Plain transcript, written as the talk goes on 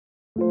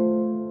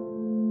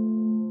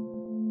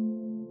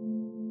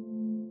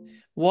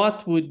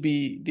what would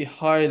be the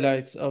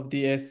highlights of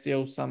the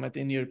SCO summit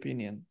in your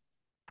opinion?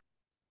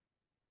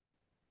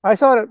 I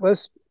thought it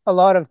was a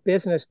lot of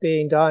business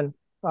being done,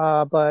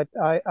 but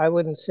I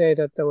wouldn't say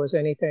that there was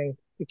anything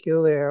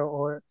peculiar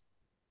or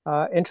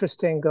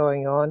interesting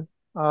going on.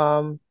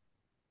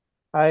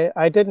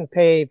 I didn't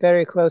pay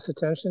very close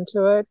attention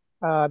to it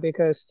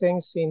because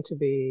things seem to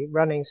be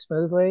running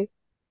smoothly.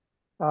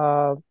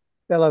 Uh,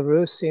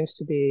 Belarus seems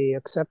to be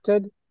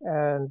accepted,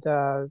 and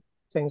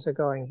things are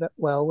going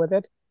well with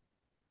it.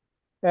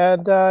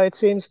 And it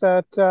seems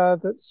that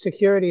the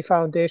security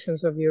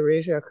foundations of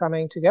Eurasia are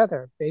coming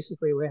together.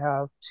 Basically, we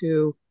have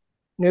two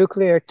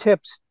nuclear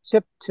tipped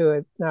to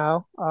it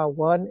now.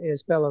 One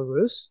is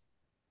Belarus,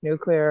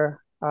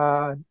 nuclear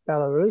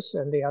Belarus,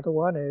 and the other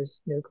one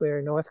is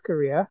nuclear North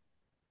Korea.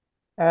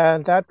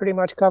 And that pretty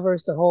much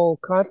covers the whole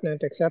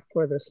continent except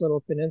for this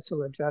little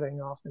peninsula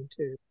jutting off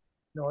into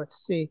North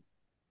Sea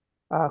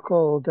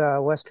called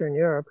Western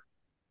Europe.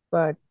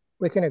 But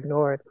we can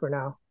ignore it for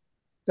now.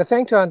 The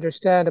thing to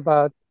understand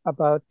about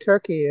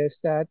Turkey is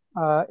that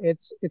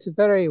it's a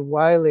very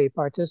wily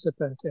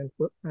participant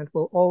and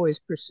will always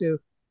pursue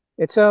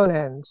its own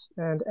ends,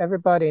 and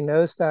everybody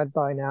knows that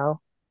by now,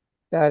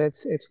 that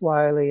it's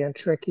wily and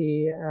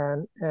tricky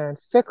and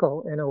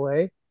fickle in a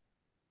way.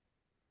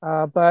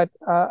 But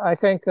I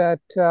think that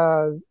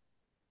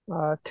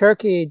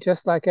Turkey,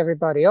 just like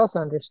everybody else,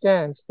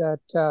 understands that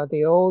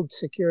the old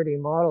security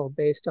model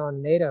based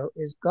on NATO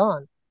is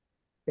gone.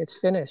 It's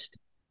finished.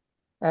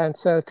 And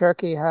so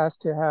Turkey has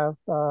to have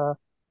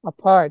a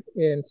part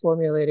in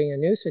formulating a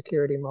new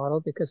security model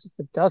because if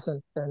it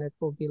doesn't, then it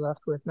will be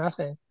left with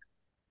nothing.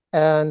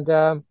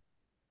 And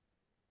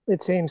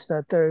it seems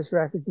that there's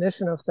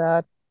recognition of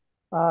that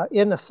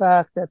in the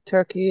fact that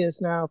Turkey is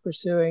now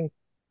pursuing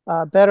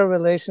better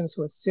relations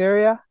with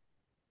Syria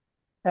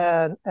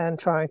and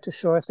trying to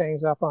shore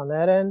things up on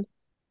that end,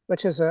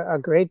 which is a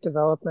great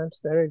development,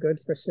 very good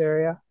for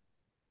Syria.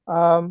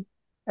 Um,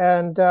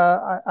 and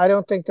I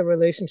don't think the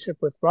relationship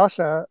with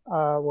Russia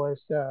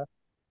was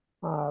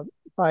uh,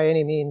 by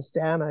any means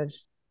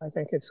damaged. I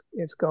think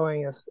it's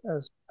going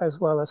as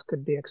well as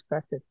could be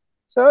expected.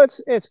 So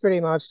it's pretty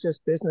much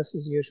just business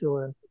as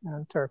usual,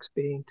 and Turks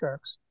being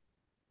Turks.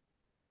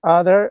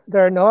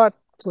 They're not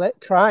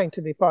trying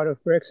to be part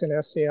of BRICS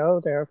and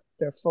SCO. They're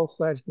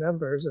full-fledged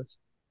members of,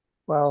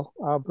 well,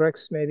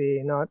 BRICS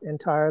maybe not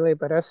entirely,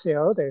 but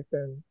SCO they've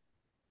been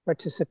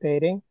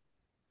participating,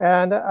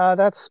 and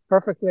that's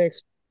perfectly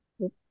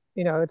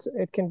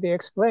it can be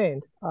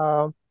explained.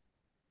 The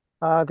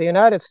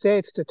United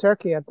States to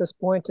Turkey at this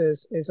point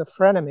is a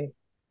frenemy.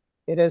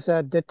 It is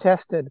a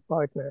detested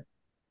partner.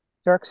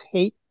 Turks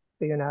hate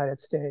the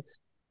United States,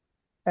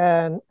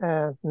 and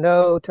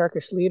no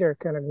Turkish leader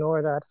can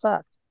ignore that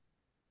fact.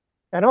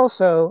 And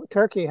also,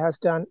 Turkey has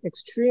done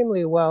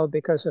extremely well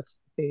because of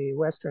the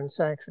Western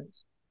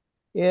sanctions.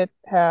 It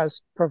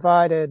has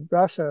provided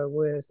Russia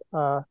with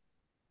uh,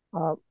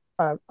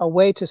 a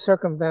way to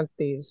circumvent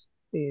these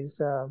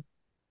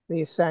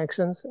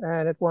sanctions,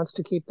 and it wants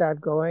to keep that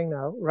going.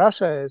 Now,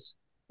 Russia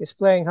is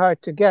playing hard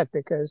to get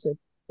because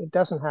it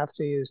doesn't have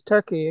to use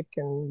Turkey. It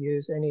can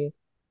use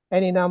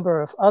any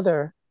number of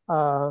other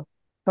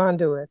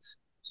conduits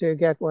to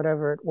get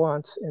whatever it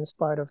wants in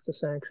spite of the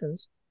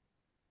sanctions.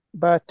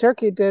 But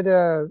Turkey did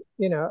a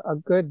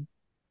good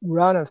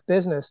run of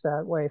business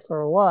that way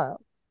for a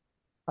while.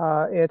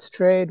 Its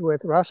trade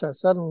with Russia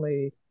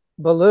suddenly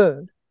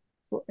ballooned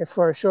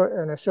for a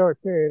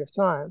short period of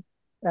time,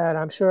 and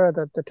I'm sure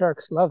that the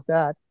Turks love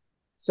that.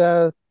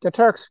 So the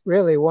Turks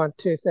really want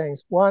two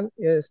things. One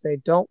is they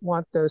don't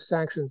want those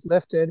sanctions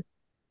lifted,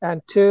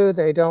 and two,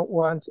 they don't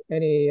want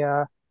any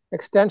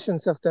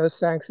extensions of those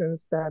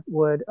sanctions that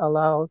would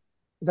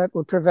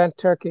prevent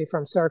Turkey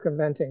from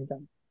circumventing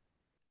them.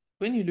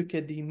 When you look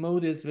at the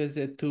Modi's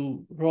visit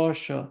to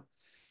Russia,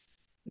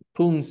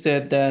 Putin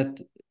said that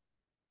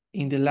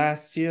in the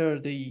last year,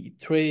 the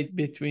trade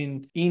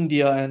between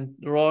India and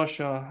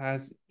Russia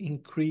has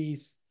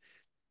increased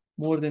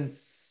more than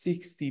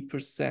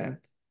 60%.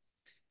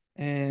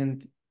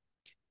 And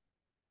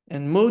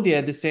Modi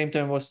at the same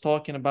time was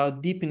talking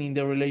about deepening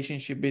the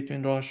relationship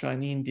between Russia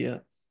and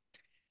India.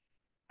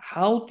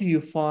 How do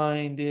you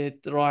find it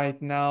right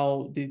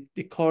now, the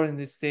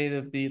current state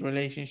of the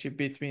relationship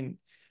between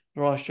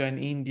Russia and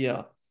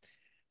India?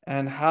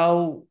 And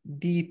how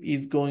deep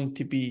is going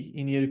to be,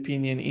 in your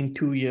opinion, in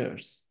 2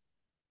 years?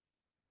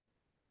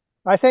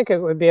 I think it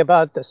would be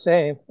about the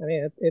same. I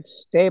mean,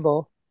 it's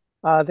stable.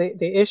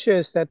 The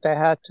issues that they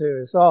had to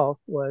resolve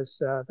was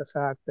the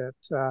fact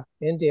that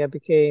India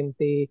became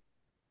the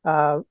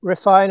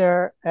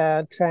refiner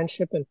and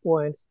transshipment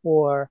point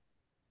for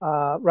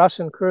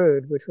Russian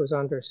crude, which was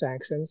under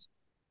sanctions,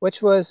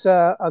 which was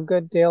a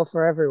good deal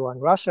for everyone.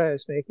 Russia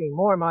is making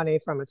more money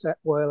from its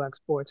oil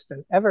exports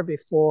than ever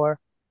before.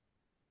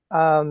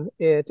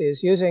 It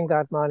is using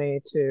that money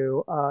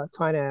to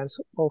finance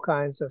all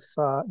kinds of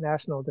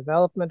national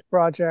development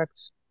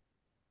projects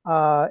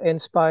in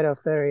spite of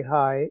very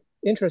high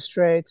interest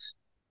rates,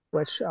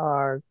 which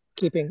are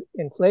keeping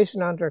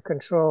inflation under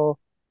control.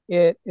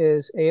 it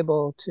is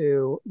able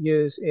to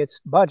use its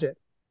budget,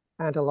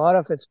 and a lot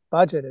of its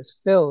budget is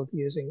filled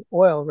using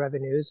oil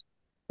revenues,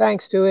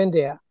 thanks to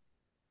India.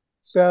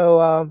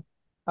 So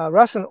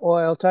Russian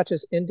oil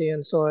touches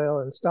Indian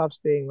soil and stops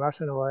being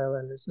Russian oil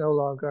and is no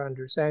longer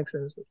under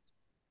sanctions, which is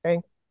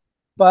okay.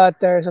 But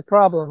there's a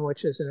problem,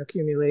 which is an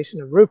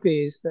accumulation of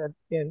rupees that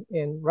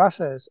in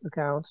Russia's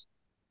accounts,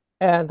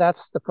 and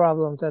that's the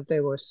problem that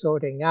they were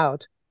sorting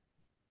out.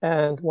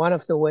 And one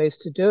of the ways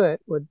to do it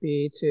would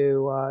be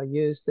to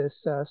use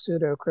this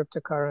pseudo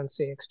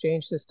cryptocurrency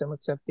exchange system,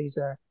 except these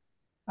are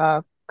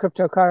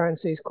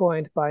cryptocurrencies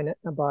coined by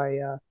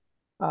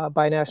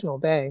national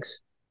banks,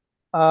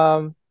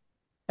 um,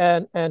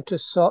 and to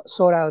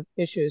sort out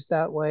issues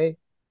that way.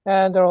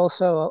 And there are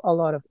also a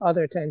lot of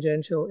other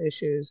tangential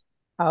issues,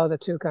 how the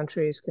two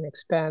countries can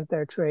expand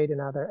their trade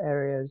in other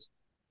areas,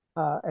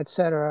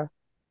 etc.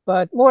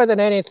 But more than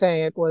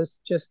anything, it was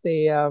just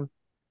uh,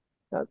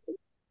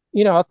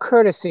 a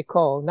courtesy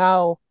call.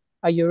 Now,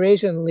 a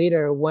Eurasian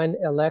leader, when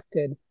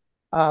elected,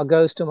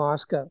 goes to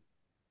Moscow.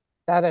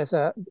 That is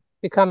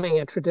becoming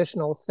a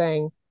traditional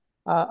thing,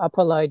 a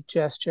polite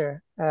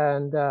gesture,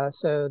 and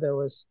so there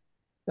was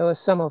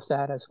some of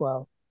that as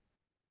well.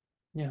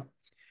 Yeah.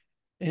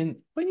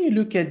 And when you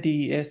look at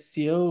the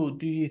SCO,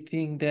 do you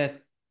think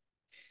that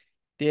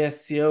the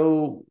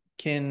SCO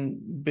can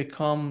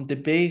become the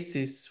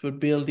basis for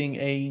building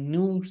a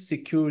new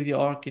security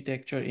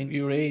architecture in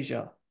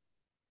Eurasia?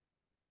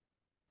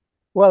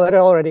 Well, it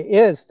already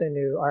is the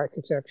new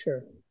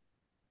architecture,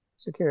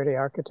 security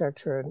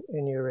architecture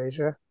in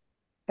Eurasia,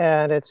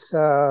 and it's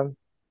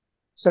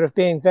sort of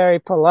being very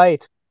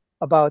polite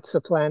about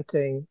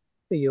supplanting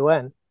the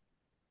UN.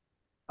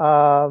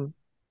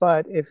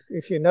 But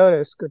if you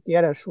notice,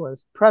 Gutierrez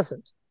was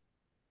present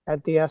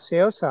at the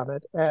SCO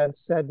summit and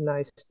said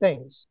nice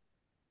things.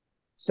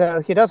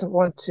 So he doesn't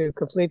want to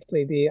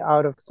completely be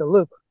out of the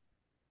loop,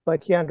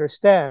 but he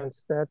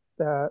understands that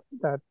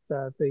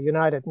the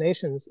United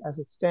Nations, as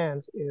it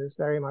stands, is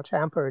very much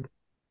hampered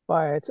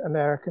by its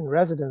American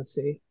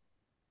residency,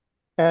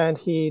 and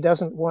he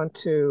doesn't want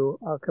to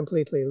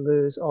completely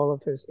lose all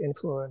of his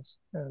influence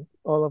and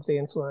all of the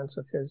influence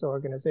of his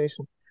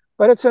organization.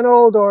 But it's an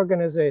old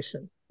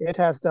organization. It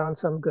has done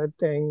some good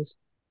things,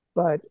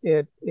 but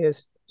it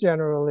is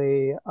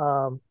generally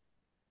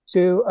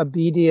too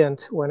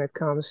obedient when it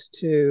comes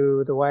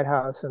to the White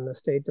House and the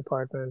State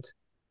Department.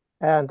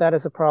 And that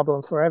is a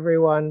problem for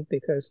everyone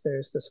because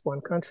there's this one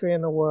country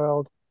in the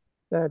world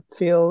that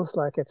feels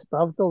like it's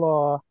above the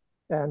law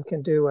and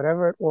can do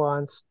whatever it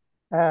wants.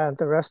 And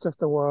the rest of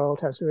the world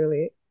has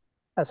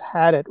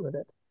had it with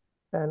it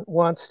and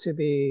wants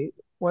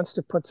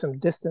to put some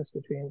distance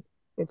between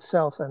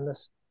itself and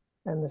this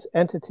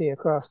entity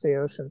across the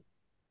ocean.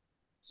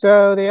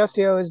 So the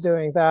SCO is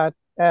doing that,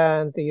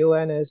 and the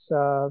UN is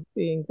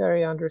being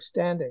very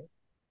understanding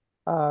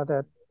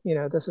that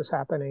this is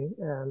happening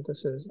and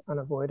this is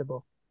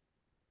unavoidable.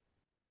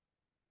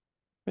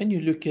 When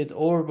you look at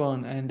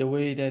Orban and the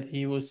way that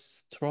he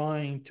was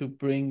trying to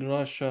bring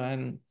Russia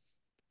and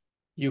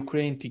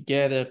Ukraine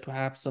together to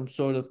have some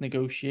sort of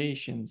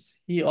negotiations,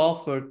 he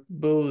offered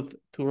both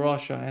to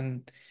Russia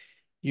and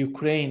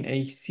Ukraine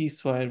a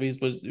ceasefire,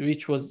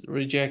 which was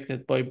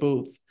rejected by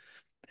both.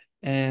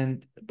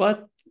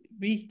 But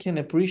we can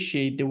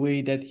appreciate the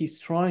way that he's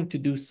trying to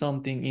do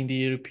something in the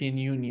European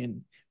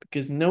Union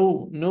because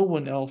no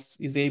one else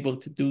is able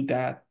to do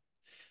that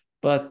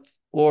but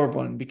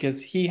Orban,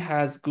 because he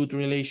has good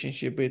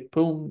relationship with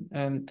Putin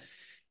and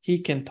he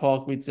can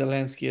talk with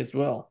Zelensky as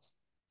well.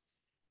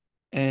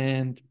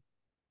 And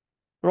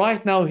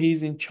right now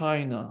he's in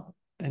China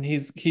and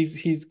he's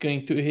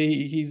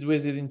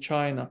visiting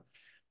China.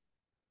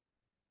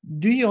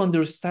 Do you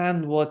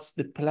understand what's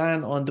the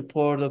plan on the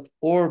part of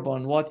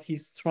Orban, what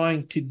he's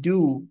trying to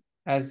do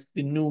as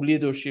the new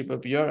leadership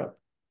of Europe?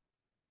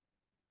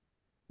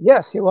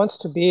 Yes, he wants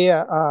to be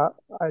a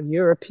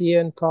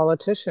European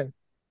politician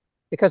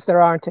because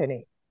there aren't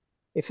any.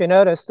 If you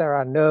notice, there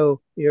are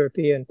no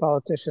European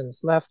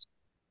politicians left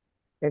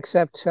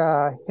except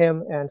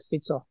him and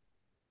Fico.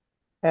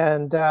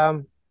 And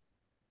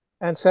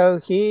so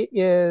he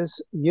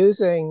is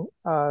using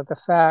the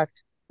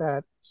fact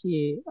that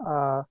he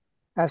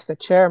has the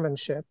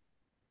chairmanship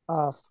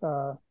of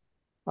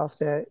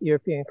the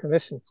European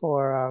Commission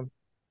for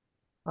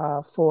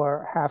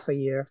half a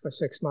year, for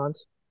 6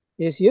 months.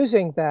 He's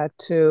using that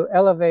to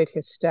elevate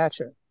his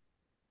stature.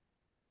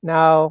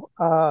 Now,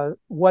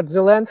 what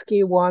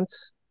Zelensky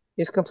wants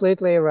is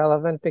completely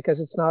irrelevant because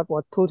it's not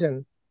what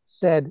Putin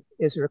said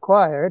is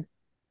required.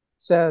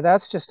 So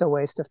that's just a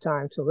waste of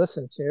time to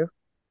listen to.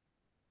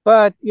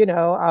 But,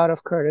 out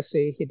of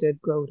courtesy, he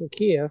did go to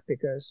Kiev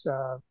because,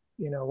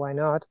 why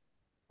not?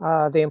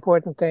 The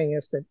important thing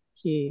is that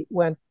he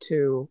went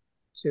to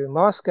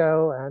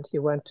Moscow and he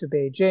went to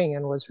Beijing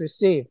and was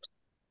received.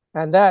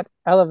 And that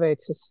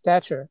elevates his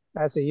stature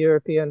as a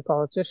European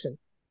politician.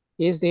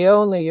 He's the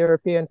only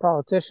European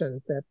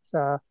politician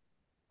that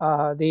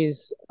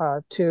these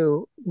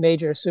two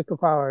major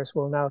superpowers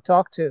will now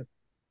talk to.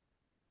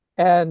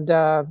 And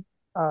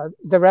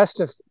the rest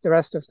of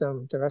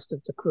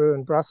the crew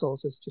in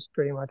Brussels is just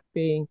pretty much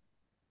being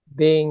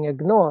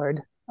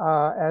ignored,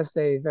 as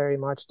they very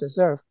much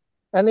deserve.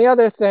 And the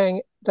other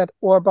thing that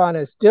Orban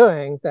is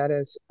doing that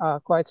is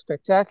quite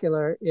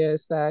spectacular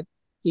is that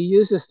he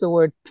uses the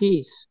word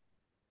peace.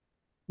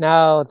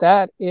 Now,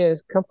 that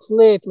is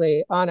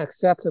completely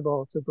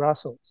unacceptable to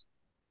Brussels.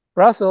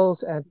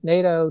 Brussels and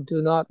NATO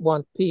do not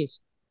want peace.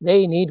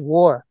 They need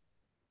war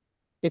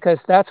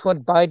because that's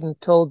what Biden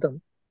told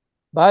them.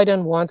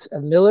 Biden wants a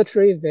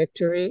military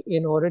victory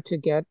in order to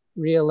get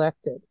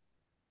reelected.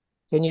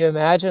 Can you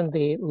imagine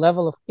the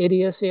level of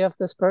idiocy of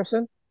this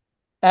person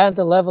and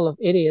the level of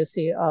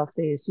idiocy of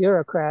these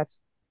bureaucrats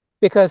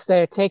because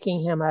they're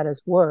taking him at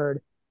his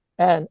word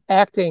and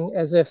acting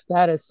as if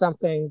that is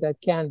something that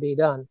can be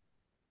done.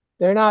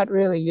 They're not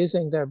really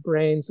using their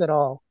brains at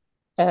all.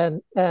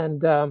 And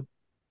and um,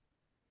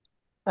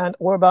 and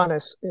Orban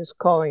is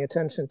calling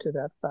attention to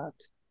that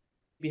fact.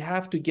 We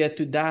have to get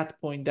to that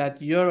point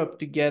that Europe,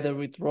 together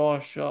with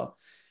Russia,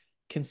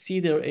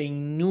 consider a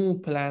new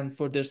plan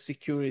for their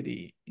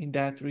security in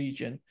that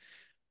region.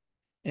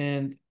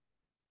 And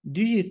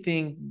do you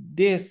think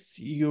this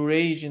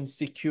Eurasian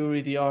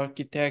security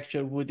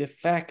architecture would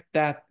affect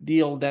that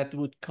deal that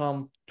would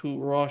come to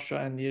Russia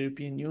and the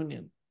European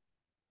Union?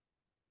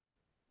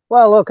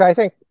 Well, look, I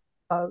think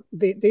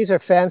these are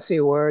fancy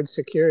words,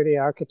 security,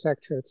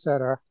 architecture,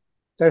 etc.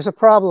 There's a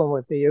problem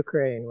with the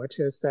Ukraine, which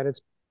is that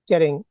it's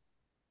getting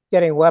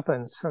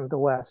weapons from the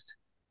West.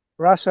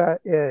 Russia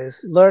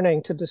is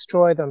learning to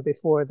destroy them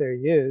before they're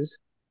used.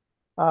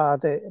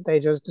 They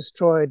just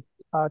destroyed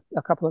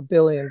a couple of $1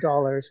 billion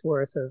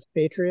worth of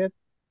Patriot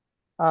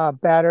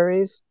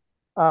batteries,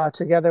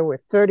 together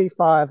with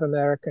 35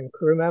 American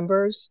crew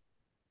members,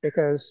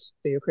 because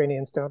the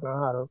Ukrainians don't know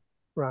how to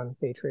run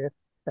Patriot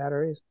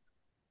batteries.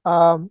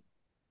 Um,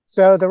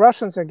 so the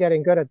Russians are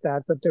getting good at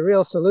that, but the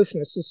real solution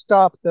is to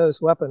stop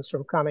those weapons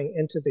from coming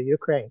into the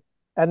Ukraine,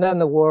 and then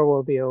the war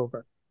will be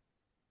over.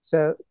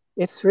 So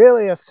it's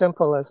really as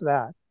simple as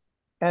that,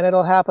 and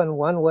it'll happen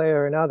one way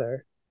or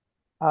another.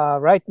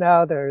 Right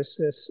now, there's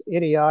this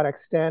idiotic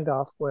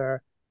standoff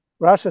where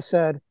Russia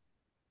said,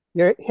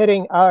 "You're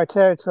hitting our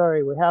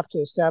territory. We have to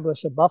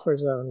establish a buffer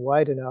zone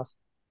wide enough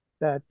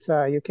that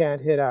you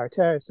can't hit our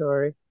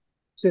territory."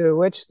 To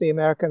which the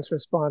Americans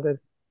responded,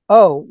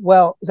 "Oh,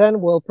 well,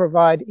 then we'll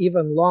provide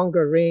even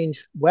longer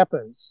range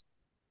weapons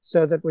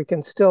so that we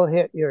can still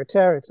hit your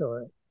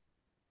territory."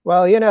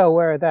 Well, you know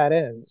where that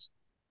ends.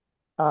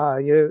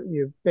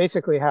 You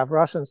basically have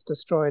Russians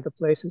destroy the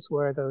places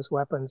where those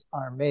weapons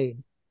are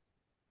made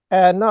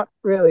and not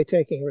really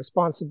taking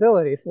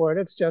responsibility for it.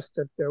 It's just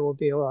that there will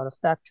be a lot of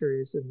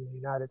factories in the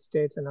United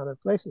States and other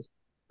places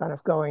kind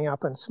of going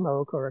up in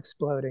smoke or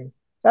exploding.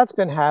 That's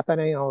been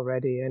happening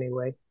already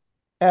anyway.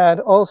 And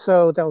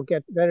also, they'll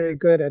get very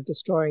good at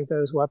destroying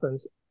those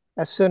weapons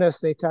as soon as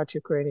they touch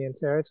Ukrainian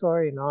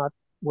territory, not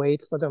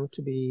wait for them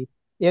to be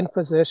in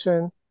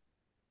position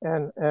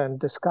and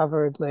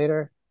discovered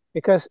later.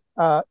 Because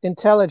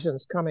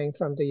intelligence coming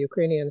from the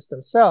Ukrainians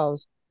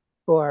themselves,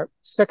 who are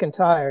sick and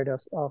tired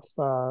of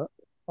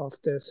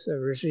this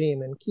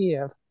regime in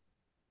Kiev,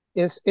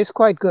 is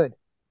quite good.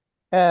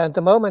 And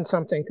the moment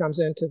something comes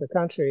into the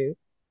country,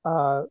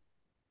 uh,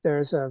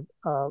 there's a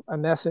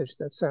message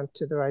that's sent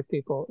to the right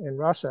people in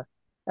Russia,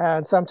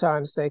 and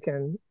sometimes they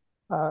can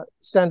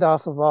send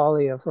off a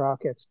volley of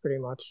rockets pretty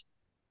much,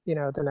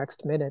 the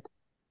next minute.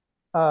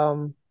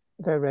 Um,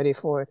 they're ready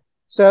for it.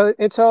 So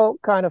it's all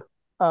kind of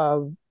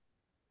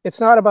it's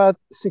not about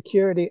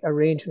security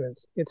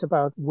arrangements. It's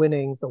about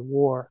winning the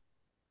war.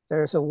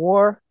 There's a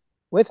war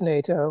with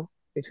NATO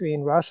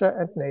between Russia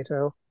and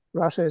NATO.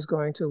 Russia is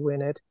going to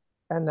win it,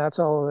 and that's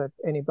all that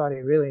anybody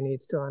really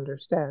needs to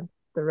understand.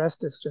 The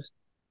rest is just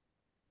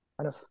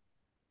kind of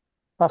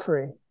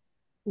puffery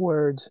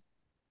words.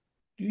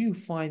 Do you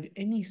find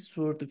any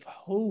sort of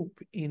hope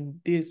in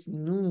this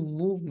new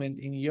movement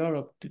in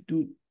Europe to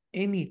do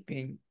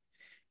anything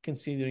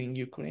considering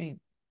Ukraine?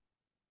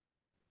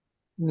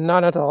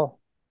 None at all.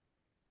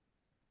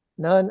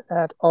 None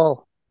at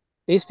all.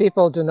 These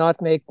people do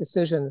not make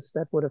decisions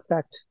that would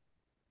affect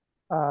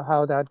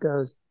how that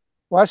goes.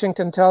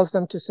 Washington tells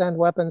them to send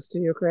weapons to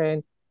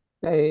Ukraine.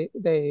 They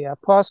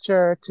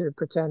posture to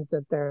pretend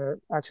that they're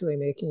actually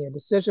making a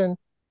decision,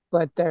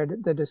 but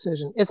the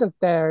decision isn't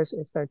theirs.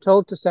 If they're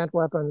told to send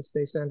weapons,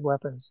 they send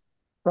weapons.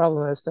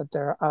 Problem is that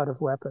they're out of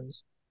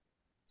weapons.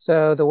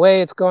 So the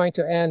way it's going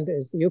to end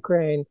is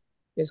Ukraine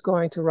is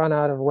going to run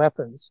out of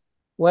weapons.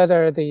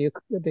 Whether the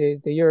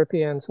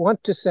Europeans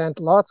want to send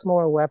lots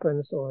more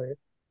weapons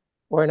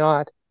or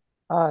not,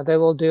 they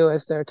will do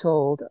as they're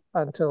told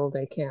until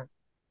they can't.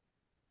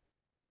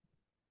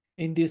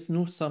 In this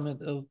new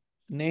summit of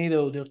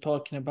NATO, they're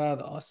talking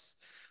about us,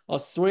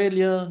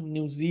 Australia,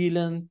 New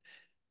Zealand,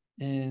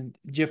 and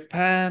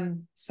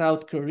Japan,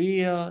 South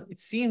Korea.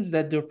 It seems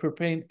that they're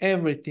preparing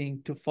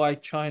everything to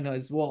fight China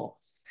as well.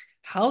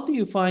 How do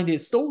you find it?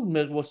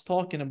 Stoltenberg was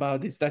talking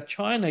about this, that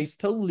China is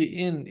totally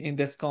in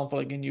this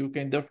conflict in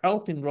Ukraine. They're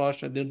helping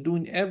Russia. They're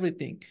doing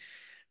everything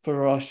for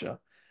Russia.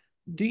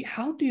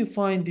 How do you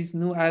find this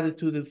new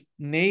attitude of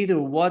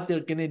NATO, what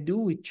they're gonna do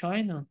with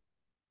China?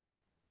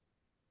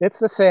 It's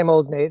the same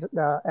old NATO,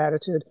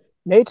 attitude.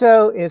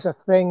 NATO is a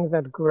thing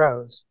that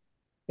grows.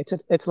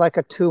 It's like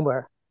a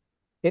tumor.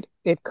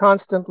 It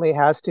constantly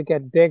has to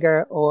get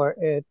bigger, or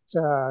it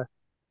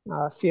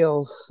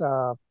feels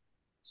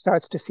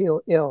starts to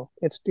feel ill.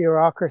 Its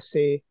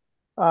bureaucracy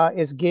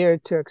is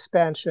geared to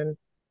expansion.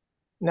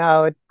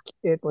 Now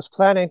it was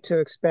planning to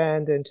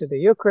expand into the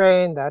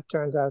Ukraine. That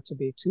turns out to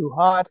be too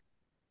hot.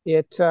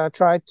 It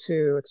tried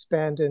to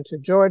expand into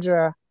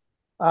Georgia.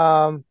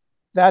 Um,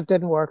 that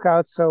didn't work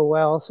out so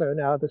well. So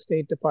now the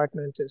State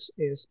Department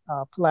is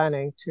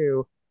planning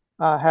to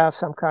have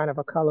some kind of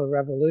a color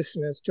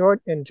revolution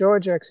in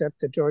Georgia,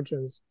 except the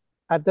Georgians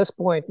at this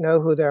point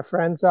know who their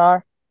friends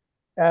are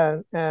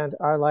and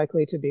are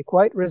likely to be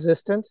quite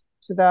resistant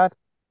to that.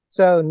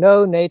 So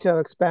no NATO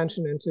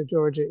expansion into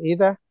Georgia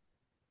either.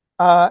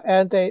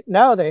 And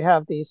they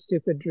have these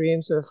stupid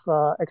dreams of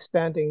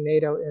expanding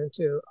NATO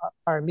into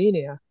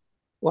Armenia.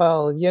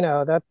 Well,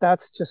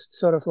 that's just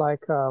sort of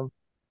like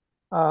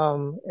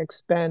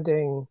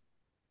expanding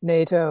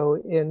NATO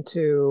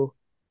into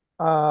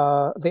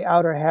the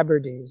Outer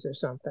Hebrides or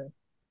something.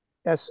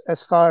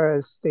 As far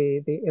as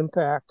the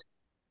impact,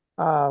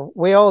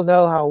 we all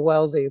know how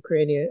well the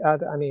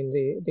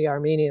the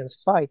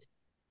Armenians fight.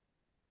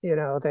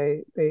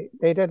 They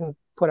didn't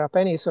put up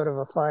any sort of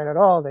a fight at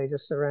all. They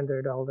just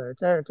surrendered all their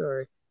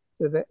territory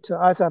to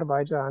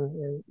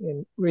Azerbaijan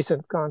in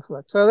recent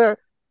conflict. So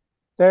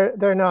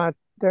they're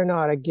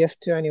not a gift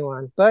to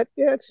anyone, but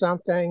it's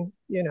something.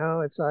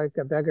 It's like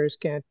beggars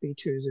can't be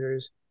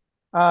choosers.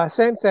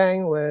 Same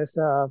thing with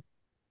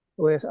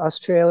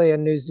Australia,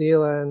 New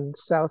Zealand,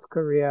 South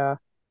Korea,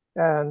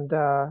 and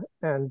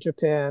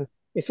Japan.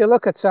 If you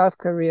look at South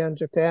Korea and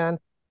Japan,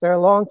 their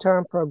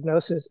long-term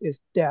prognosis is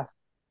death.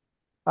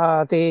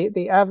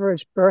 The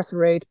average birth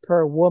rate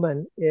per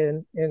woman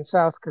in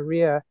South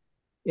Korea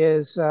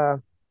is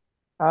zero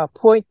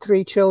point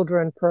 0.3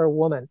 children per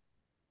woman.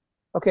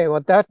 Okay,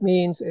 what that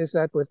means is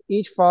that with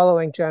each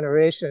following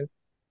generation,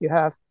 you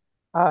have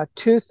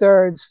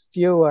two-thirds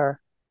fewer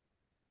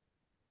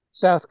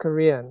South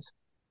Koreans.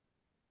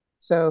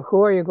 So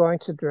who are you going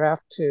to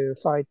draft to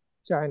fight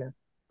China?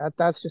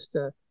 That's just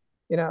a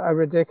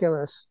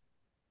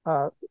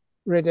uh,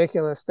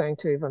 ridiculous thing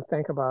to even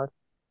think about.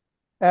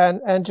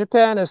 And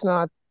Japan is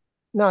not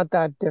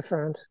that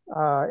different.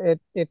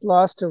 It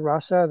lost to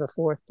Russia, the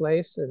fourth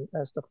place,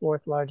 as the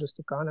fourth largest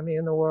economy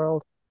in the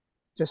world,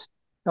 just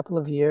a couple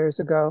of years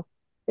ago.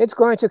 It's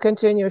going to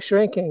continue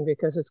shrinking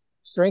because it's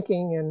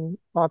shrinking in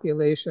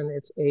population.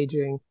 It's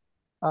aging.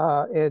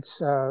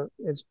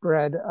 It's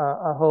bred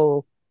a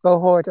whole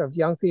cohort of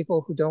young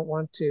people who don't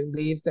want to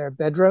leave their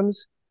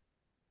bedrooms.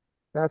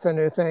 That's a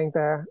new thing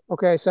there.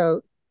 Okay,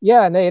 so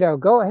yeah, NATO,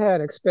 go ahead,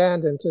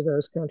 expand into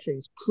those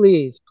countries.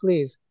 Please,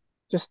 please,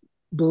 just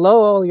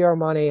blow all your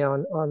money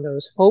on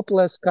those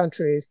hopeless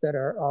countries that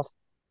are of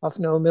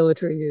no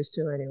military use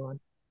to anyone.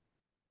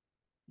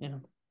 Yeah.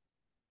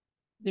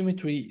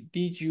 Dimitri,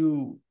 did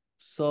you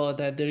saw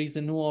that there is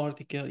a new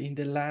article in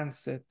the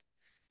Lancet,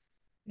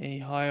 a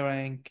high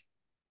rank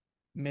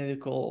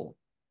medical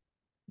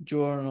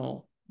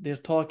journal? They're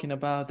talking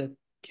about that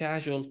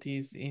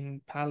casualties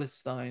in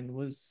Palestine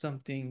was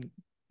something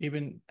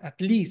even at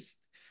least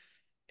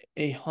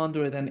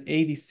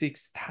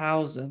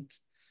 186,000,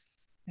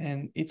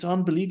 and it's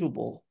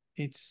unbelievable.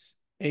 It's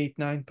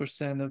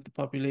 8-9% of the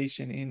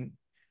population in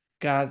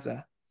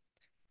Gaza,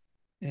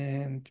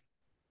 and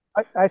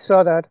I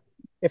saw that.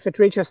 If it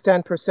reaches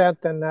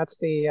 10%, then that's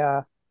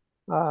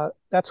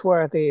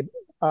where the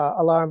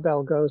alarm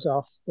bell goes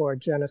off for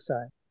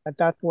genocide. At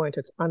that point,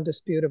 it's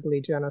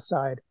undisputably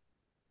genocide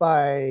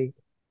by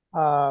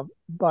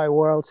by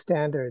world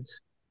standards,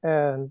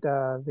 and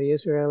the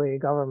Israeli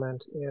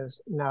government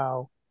is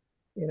now,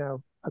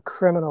 a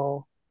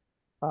criminal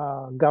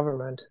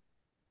government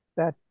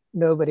that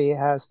nobody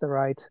has the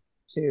right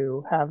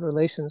to have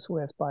relations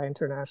with by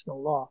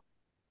international law.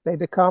 They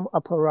become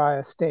a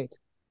pariah state.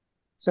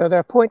 So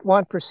they're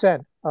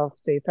 0.1% of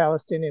the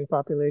Palestinian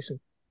population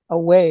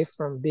away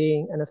from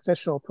being an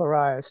official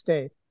pariah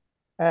state.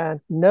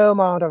 And no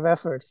amount of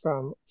effort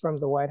from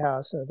the White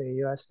House or the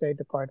US State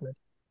Department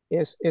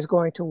is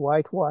going to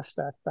whitewash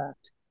that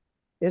fact.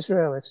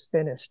 Israel is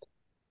finished.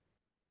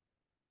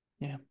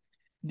 yeah.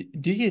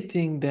 Do you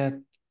think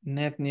that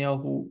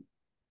Netanyahu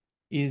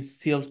is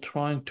still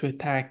trying to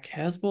attack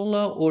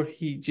Hezbollah, or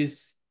he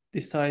just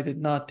decided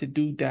not to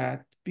do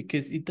that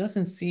because it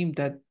doesn't seem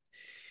that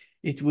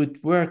it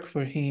would work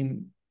for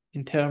him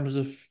in terms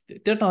of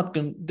they're not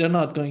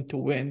going to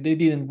win. They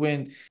didn't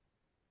win.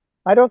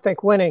 I don't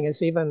think winning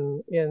is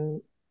even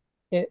in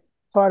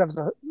part of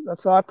the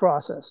thought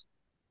process.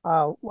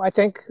 I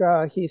think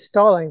he's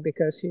stalling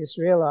because he's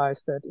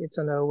realized that it's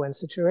a no-win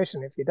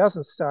situation. If he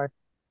doesn't start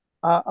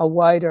a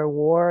wider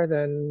war,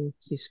 then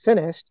he's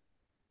finished.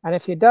 And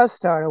if he does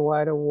start a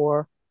wider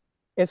war,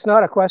 it's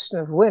not a question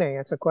of winning.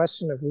 It's a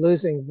question of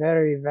losing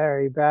very,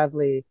 very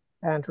badly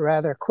and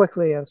rather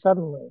quickly and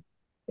suddenly,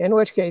 in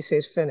which case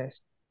he's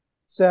finished.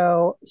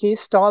 So he's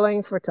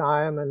stalling for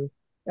time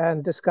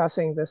and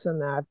discussing this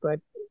and that, but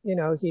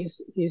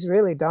he's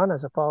really done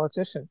as a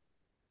politician.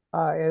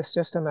 It's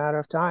just a matter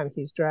of time.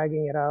 He's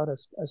dragging it out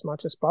as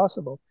much as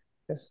possible.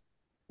 Because,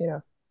 you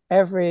know,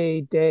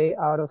 every day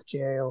out of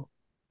jail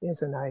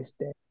is a nice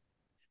day.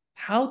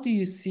 How do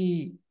you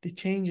see the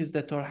changes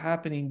that are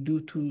happening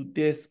due to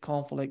this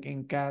conflict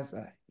in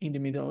Gaza, in the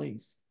Middle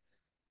East?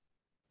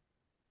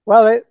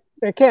 Well,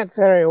 they can't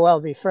very well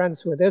be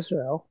friends with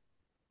Israel,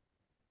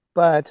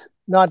 but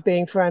not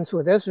being friends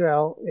with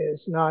Israel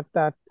is not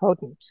that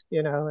potent.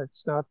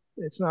 It's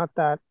not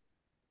that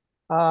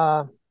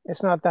uh,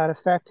 it's not that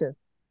effective.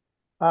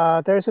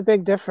 There's a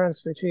big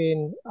difference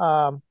between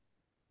uh,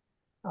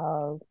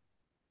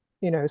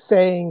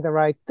 saying the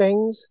right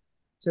things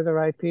to the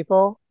right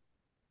people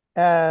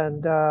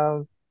and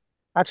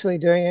actually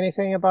doing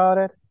anything about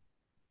it.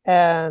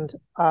 And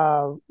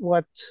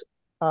what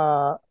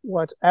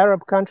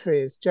Arab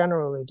countries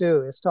generally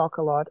do is talk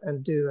a lot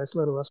and do as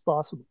little as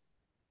possible.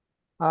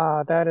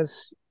 That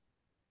is,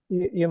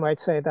 you might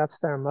say that's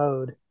their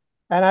mode.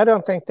 And I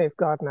don't think they've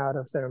gotten out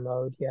of their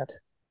mode yet.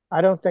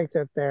 I don't think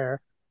that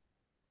they're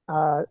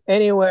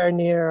anywhere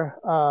near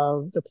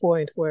the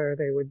point where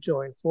they would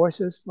join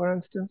forces, for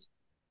instance,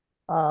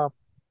 uh,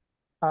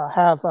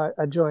 have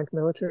a joint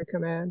military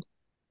command.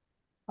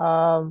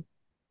 Um,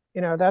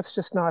 that's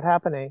just not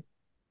happening.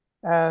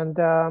 And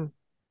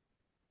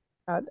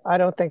I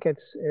don't think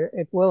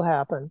it will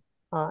happen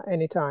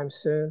anytime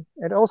soon.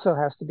 It also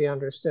has to be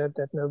understood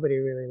that nobody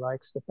really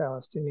likes the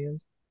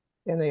Palestinians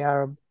in the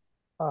Arab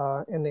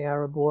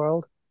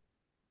world.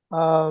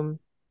 Um,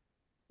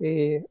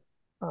 the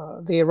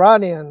the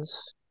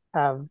Iranians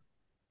have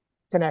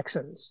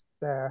connections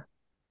there,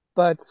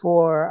 but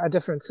for a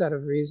different set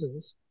of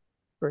reasons,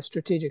 for a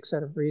strategic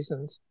set of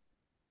reasons.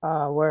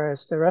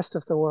 Whereas the rest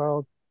of the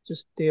world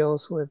just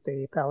deals with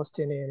the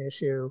Palestinian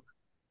issue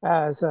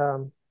as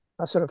a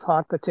sort of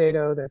hot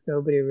potato that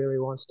nobody really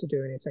wants to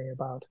do anything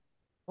about.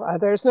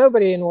 There's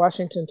nobody in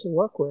Washington to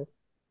work with.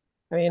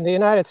 I mean, the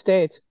United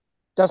States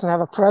doesn't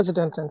have a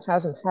president and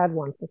hasn't had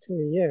one for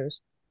 3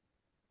 years.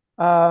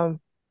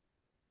 Um,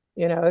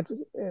 you know,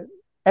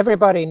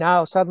 everybody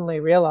now suddenly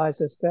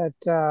realizes that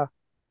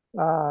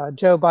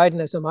Joe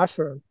Biden is a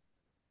mushroom,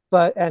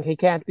 and he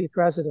can't be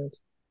president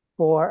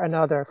for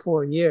another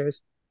 4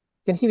 years.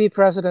 Can he be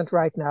president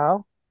right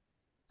now?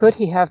 Could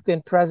he have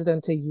been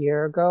president a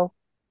year ago?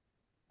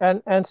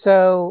 And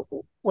so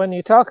when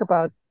you talk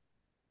about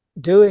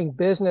doing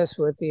business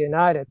with the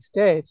United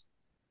States,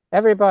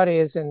 everybody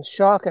is in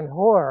shock and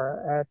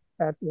horror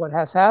at what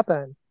has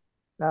happened.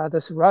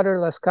 This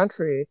rudderless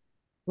country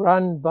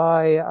run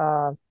by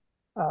uh,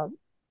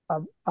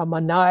 a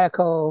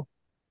maniacal,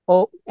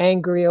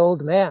 angry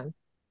old man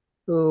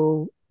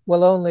who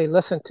will only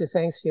listen to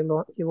things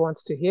he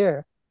wants to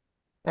hear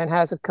and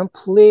has a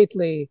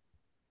completely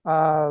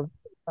uh,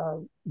 uh,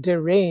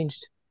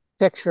 deranged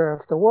picture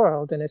of the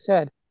world in his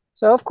head.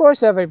 So of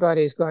course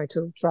everybody's going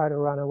to try to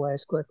run away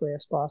as quickly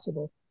as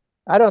possible.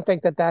 I don't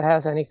think that that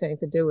has anything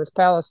to do with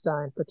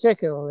Palestine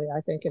particularly.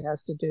 I think it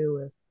has to do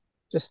with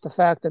just the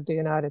fact that the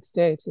United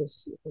States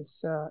is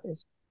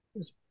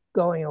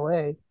going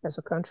away as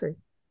a country.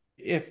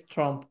 If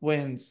Trump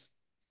wins,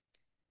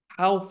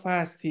 how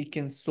fast he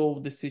can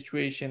solve the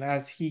situation,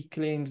 as he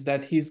claims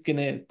that he's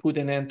gonna put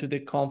an end to the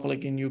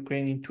conflict in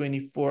Ukraine in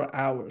 24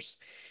 hours.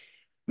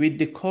 With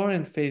the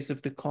current phase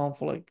of the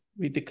conflict,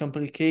 with the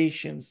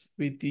complications,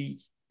 with a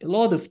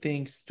lot of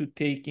things to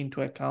take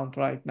into account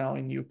right now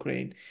in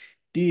Ukraine,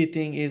 do you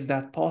think is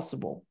that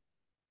possible?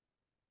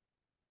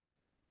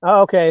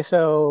 Okay,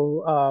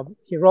 so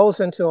he rolls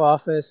into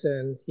office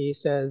and he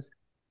says,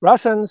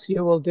 Russians,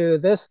 you will do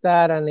this,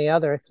 that, and the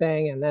other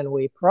thing, and then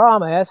we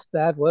promise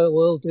that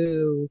we'll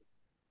do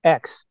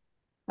X.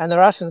 And the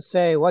Russians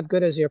say, what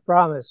good is your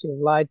promise? You've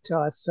lied to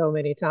us so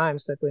many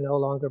times that we no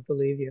longer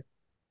believe you.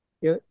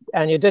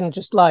 And you didn't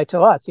just lie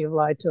to us, you've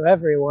lied to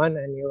everyone,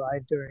 and you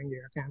lied during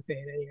your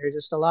campaign, and you're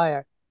just a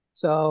liar.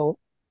 So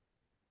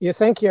you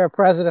think you're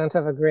president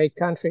of a great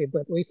country,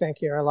 but we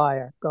think you're a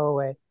liar. Go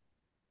away.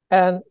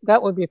 And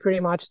that would be pretty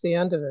much the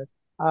end of it.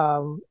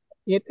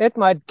 It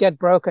might get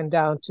broken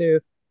down to,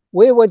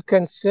 we would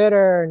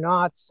consider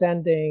not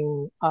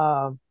sending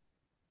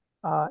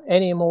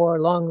any more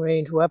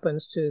long-range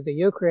weapons to the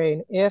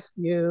Ukraine if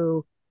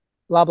you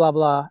blah blah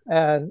blah,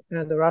 and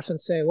the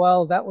Russians say,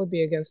 well, that would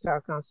be against our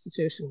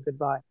constitution.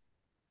 Goodbye.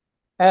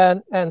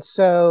 And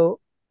so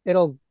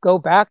it'll go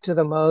back to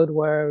the mode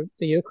where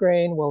the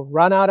Ukraine will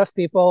run out of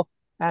people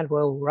and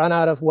will run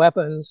out of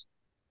weapons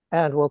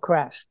and will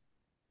crash.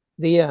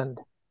 The end.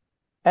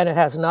 And it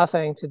has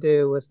nothing to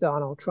do with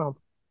Donald Trump.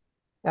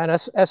 And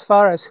as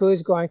far as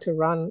who's going to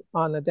run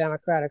on the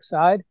Democratic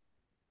side,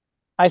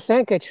 I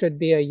think it should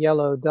be a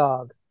yellow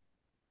dog.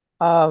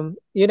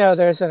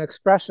 There's an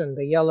expression,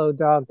 the yellow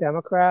dog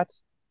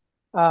Democrats,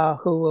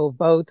 who will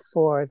vote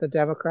for the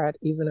Democrat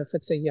even if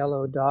it's a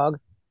yellow dog.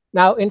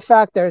 Now, in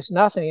fact, there's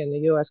nothing in the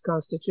U.S.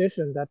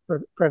 Constitution that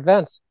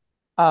prevents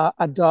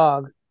a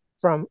dog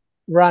from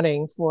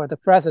running for the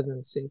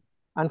presidency.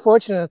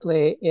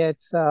 Unfortunately,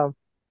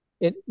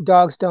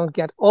 dogs don't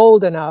get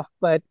old enough,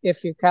 but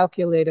if you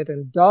calculate it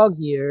in dog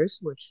years,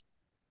 which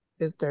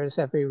there's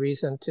every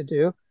reason to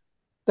do,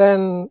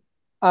 then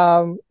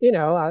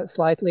a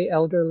slightly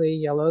elderly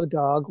yellow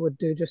dog would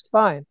do just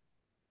fine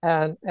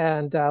and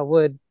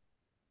would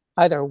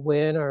either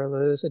win or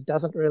lose. It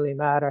doesn't really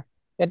matter.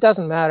 It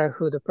doesn't matter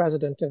who the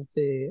president of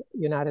the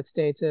United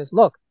States is.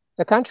 Look,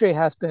 the country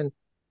has been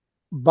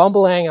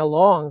bumbling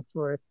along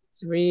for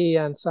 3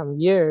 and some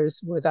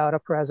years without a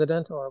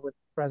president, or with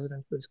a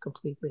president who's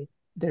completely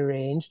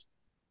deranged,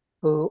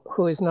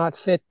 who is not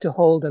fit to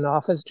hold an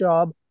office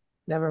job,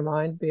 never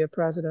mind be a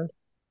president.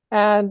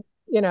 And,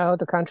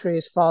 the country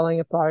is falling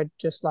apart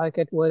just like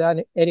it would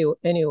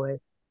anyway.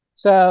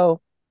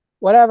 So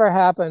whatever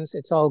happens,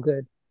 it's all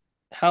good.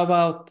 How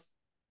about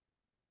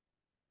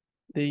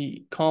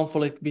the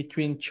conflict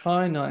between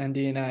China and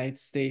the United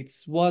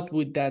States? What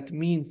would that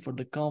mean for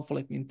the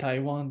conflict in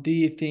Taiwan? Do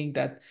you think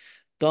that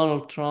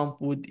Donald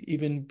Trump would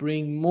even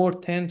bring more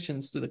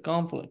tensions to the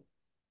conflict?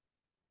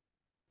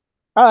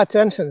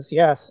 Tensions,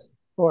 yes,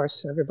 of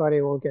course.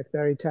 Everybody will get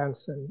very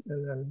tense and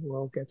then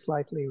will get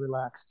slightly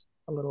relaxed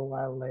a little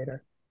while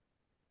later.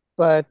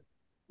 But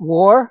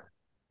war,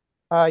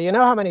 you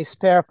know how many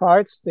spare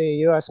parts the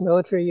US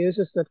military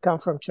uses that come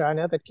from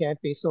China that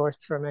can't be sourced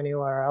from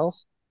anywhere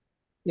else?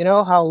 You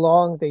know how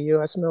long the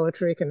US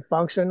military can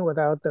function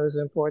without those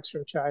imports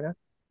from China?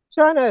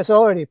 China is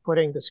already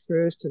putting the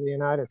screws to the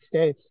United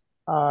States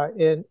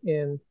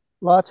in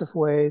lots of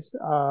ways,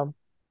 uh,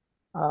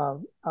 uh,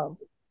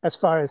 as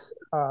far as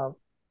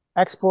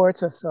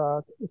exports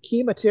of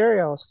key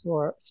materials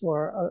for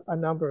a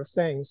number of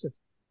things.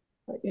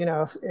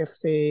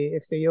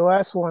 If the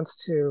U.S.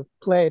 wants to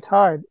play it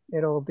hard,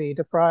 it'll be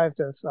deprived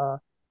of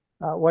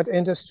what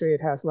industry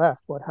it has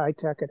left, what high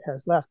tech it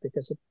has left,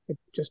 because it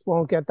just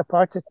won't get the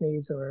parts it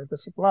needs or the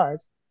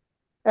supplies.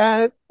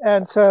 And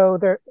so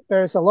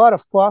there's a lot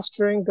of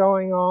posturing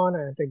going on.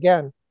 And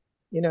again,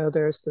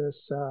 there's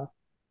this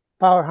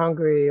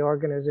power-hungry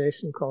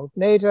organization called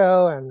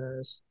NATO, and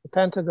there's the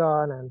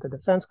Pentagon and the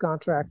defense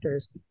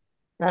contractors.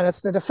 And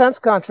it's the defense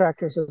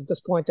contractors at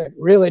this point that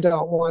really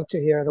don't want to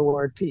hear the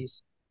word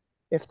peace.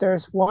 If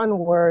there's one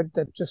word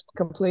that just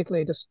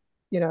completely just,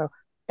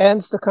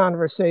 ends the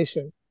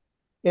conversation,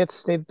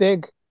 it's the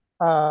big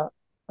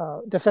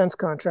defense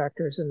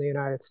contractors in the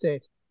United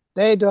States.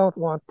 They don't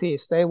want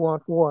peace. They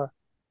want war.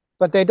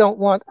 But they don't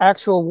want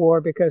actual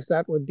war because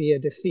that would be a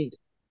defeat.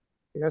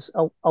 Because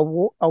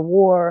a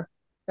war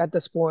at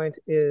this point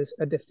is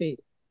a defeat.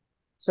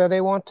 So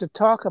they want to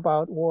talk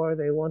about war.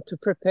 They want to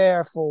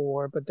prepare for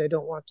war, but they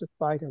don't want to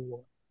fight a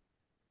war.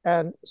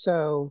 And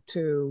so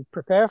to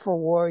prepare for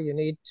war, you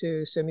need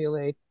to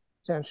simulate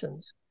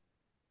tensions.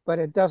 But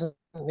it doesn't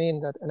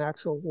mean that an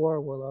actual war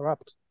will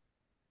erupt.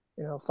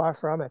 Far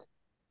from it.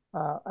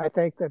 I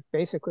think that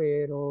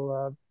basically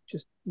it'll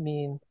just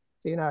mean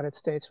the United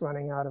States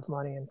running out of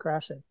money and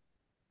crashing.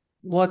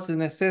 What's the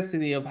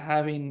necessity of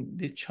having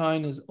the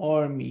China's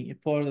army, a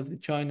part of the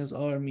China's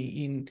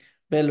army in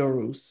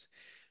Belarus?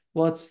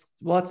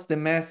 What's the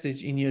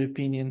message, in your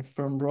opinion,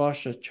 from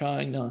Russia,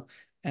 China,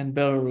 and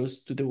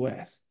Belarus to the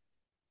West?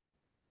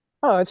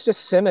 Oh, it's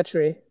just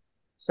symmetry.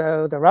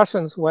 So the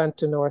Russians went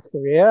to North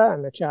Korea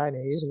and the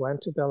Chinese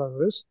went to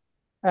Belarus.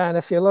 And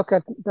if you look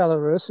at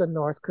Belarus and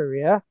North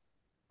Korea,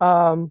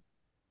 um,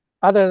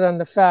 other than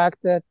the fact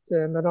that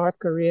the North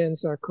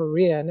Koreans are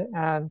Korean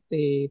and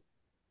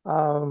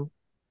um,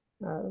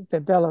 the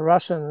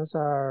Belarusians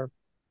are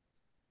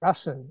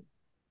Russian,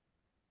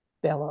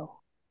 Belo.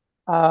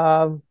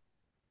 Um,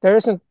 there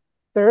isn't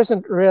there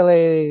isn't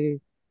really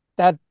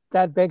that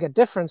big a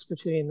difference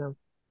between them.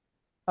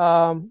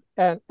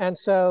 And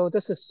so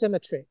this is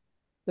symmetry.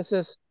 This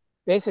is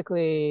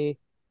basically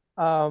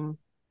um,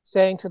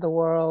 saying to the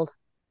world,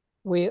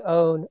 we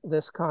own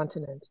this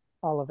continent,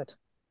 all of it.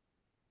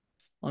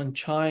 On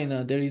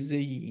China, there is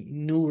a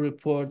new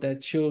report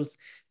that shows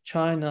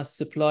China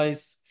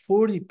supplies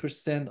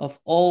 40% of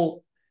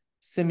all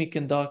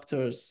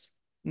semiconductors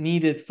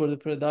needed for the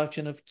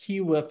production of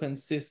key weapon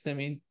system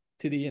into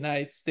the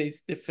United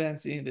States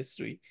defense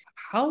industry.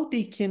 How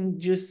they can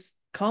just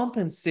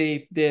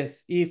compensate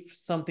this if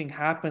something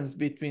happens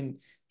between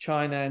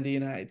China and the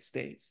United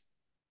States?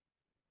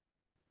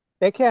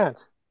 They can't.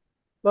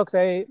 Look,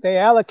 they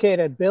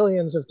allocated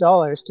billions of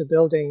dollars to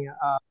building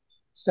a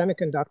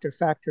semiconductor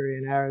factory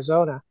in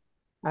Arizona,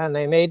 and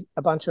they made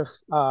a bunch of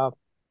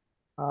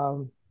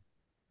um,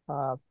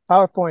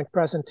 PowerPoint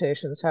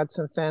presentations, had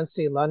some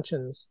fancy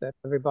luncheons that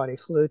everybody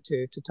flew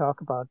to talk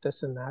about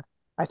this and that.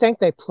 I think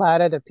they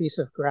platted a piece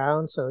of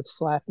ground, so it's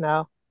flat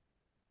now.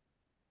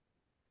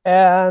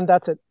 And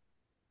that's it.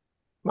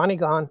 Money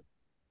gone.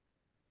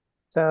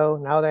 So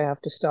now they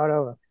have to start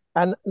over.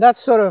 And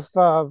that's sort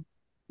of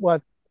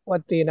what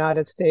what the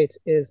United States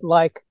is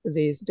like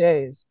these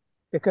days.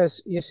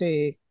 Because you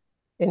see,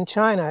 in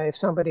China, if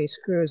somebody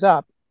screws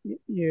up,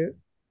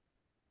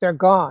 they're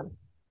gone.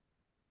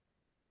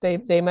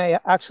 They may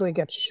actually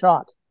get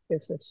shot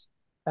if it's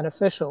an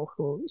official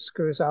who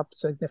screws up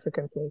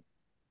significantly.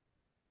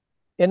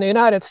 In the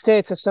United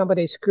States, if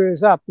somebody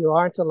screws up, you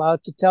aren't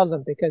allowed to tell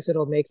them because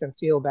it'll make them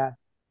feel bad.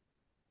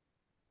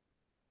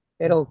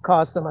 It'll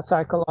cause them a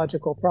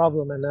psychological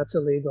problem, and that's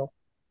illegal.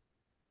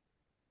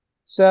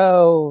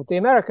 So the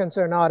Americans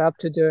are not up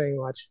to doing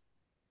much.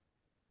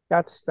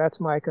 That's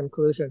my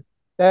conclusion.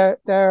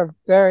 They're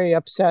very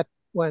upset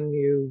when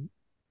you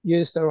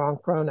use the wrong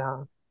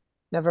pronoun.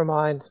 Never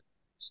mind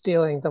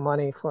stealing the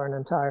money for an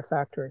entire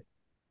factory.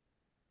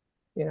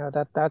 You know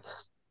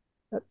that's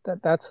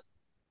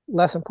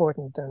less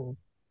important than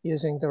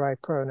using the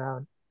right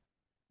pronoun.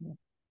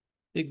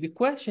 The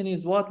question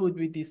is, what would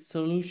be the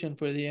solution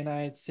for the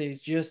United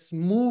States? Just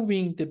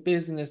moving the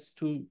business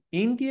to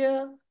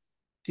India,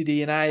 to the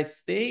United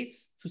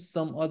States, to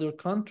some other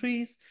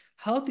countries?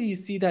 How do you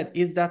see that?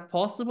 Is that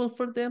possible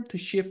for them to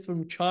shift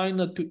from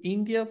China to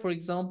India, for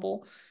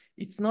example?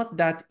 It's not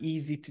that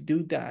easy to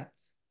do that.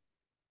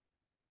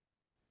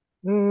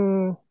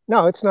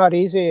 No, it's not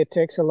easy. It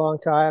takes a long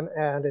time,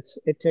 and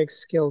it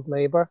takes skilled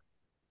labor,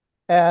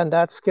 and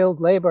that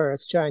skilled labor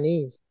is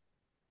Chinese.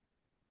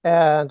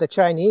 And the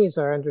Chinese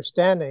are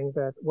understanding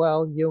that,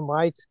 well, you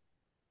might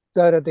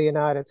go to the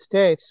United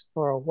States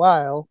for a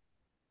while,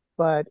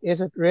 but is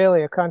it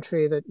really a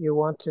country that you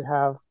want to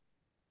have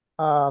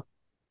uh,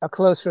 a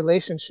close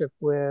relationship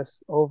with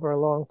over a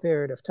long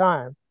period of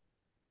time?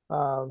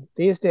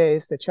 These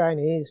days, the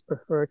Chinese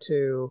prefer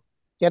to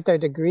get their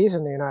degrees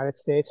in the United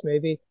States,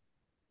 maybe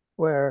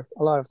where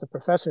a lot of the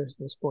professors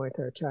at this point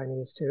are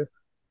Chinese too,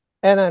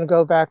 and then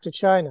go back to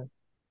China.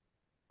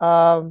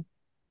 Um,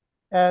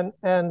 and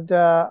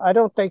I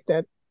don't think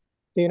that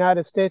the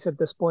United States at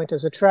this point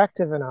is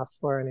attractive enough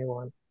for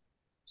anyone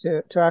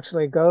to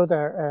actually go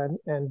there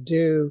and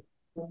do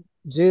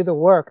the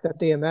work that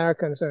the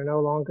Americans are no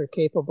longer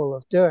capable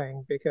of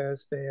doing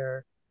because they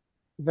are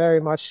very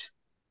much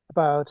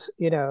about,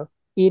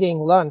 eating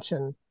lunch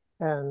and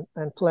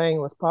playing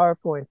with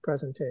PowerPoint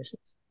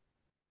presentations.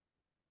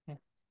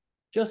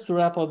 Just to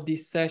wrap up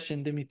this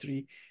session,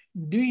 Dimitri,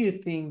 do you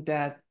think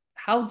that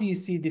how do you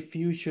see the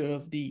future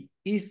of the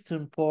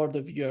eastern part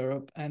of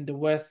Europe and the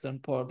western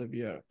part of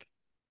Europe?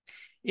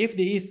 If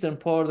the eastern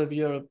part of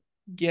Europe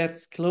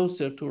gets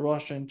closer to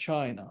Russia and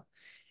China,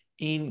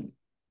 in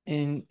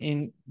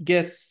in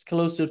gets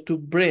closer to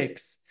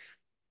BRICS,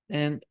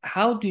 and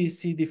how do you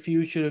see the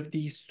future of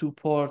these two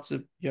parts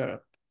of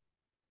Europe?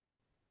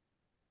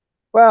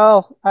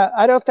 Well,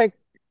 I don't think,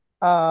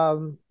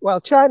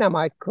 well, China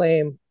might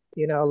claim,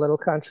 a little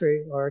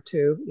country or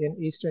two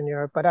in Eastern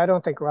Europe, but I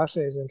don't think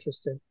Russia is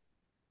interested.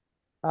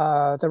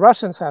 The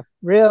Russians have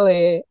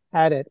really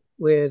had it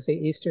with the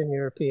Eastern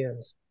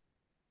Europeans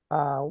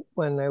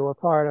when they were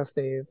part of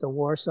the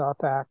Warsaw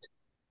Pact.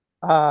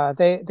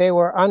 They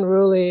were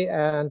unruly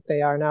and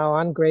they are now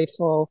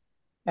ungrateful,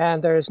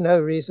 and there's no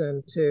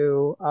reason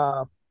to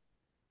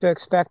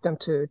expect them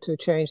to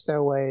change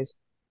their ways.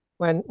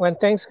 When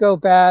things go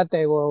bad,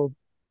 they will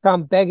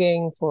come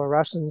begging for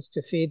Russians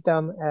to feed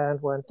them,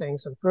 and when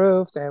things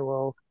improve, they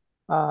will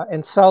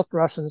insult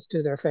Russians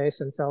to their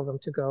face and tell them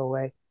to go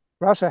away.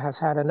 Russia has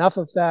had enough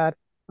of that.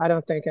 I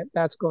don't think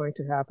that's going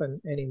to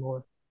happen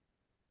anymore.